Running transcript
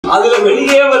அதுல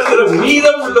வெளியே வருகிற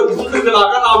மீதம் உள்ள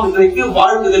கூட்டுகளாக நாம் இன்றைக்கு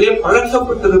வாழ்வதிலே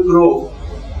பழக்கப்பட்டிருக்கிறோம்.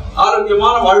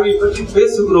 ஆரோக்கியமான வாழ்வை பற்றி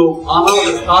பேசுகிறோம், ஆனால்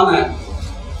அதற்கான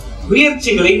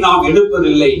முயற்சிகளை நாம்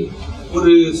எடுப்பதில்லை.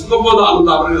 ஒரு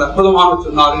சுகபோதானந்த அவர்கள் அற்புதமாக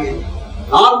சொன்னார்கள்,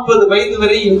 40 வயது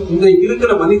வரை இன்றைக்கு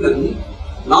இருக்கிற மனிதன்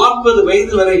 40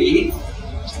 வயது வரை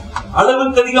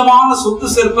அளவுக்கு அதிகமான சொத்து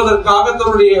சேர்ப்பதற்காக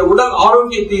தன்னுடைய உடல்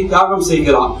ஆரோக்கியத்தை தியாகம்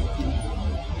செய்கிறான்,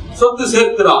 சொத்து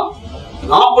சேர்க்கிறான்.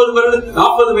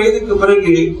 40 வயதுக்கு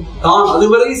பிறகு தான்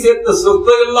அதுவரை சேர்த்த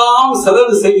சொத்தை எல்லாம்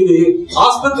செலவு செய்து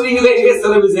ஆஸ்பத்திரியிலேயே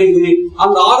செலவு செய்து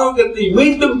அந்த ஆரோக்கியத்தை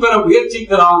மீண்டும் பெற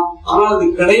முயற்சிக்கிறான். ஆனால் அது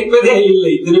கிடைப்பதே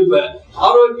இல்லை. திரும்ப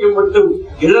ஆரோக்கியம் மட்டும்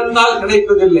இழந்தால்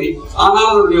கிடைப்பதில்லை. ஆனால்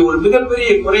அதனுடைய ஒரு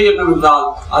மிகப்பெரிய குறை என்னவென்றால்,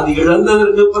 அது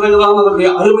இழந்ததற்கு பிறகுதான் அதனுடைய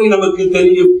அருமை நமக்கு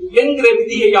தெரியும் என்கிற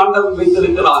விதியை ஆண்டவன்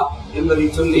வைத்திருக்கிறார் என்பதை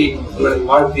சொல்லி உங்களை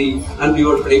வாழ்த்தி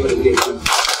நன்றியோடு விடைபெறுகிறேன்.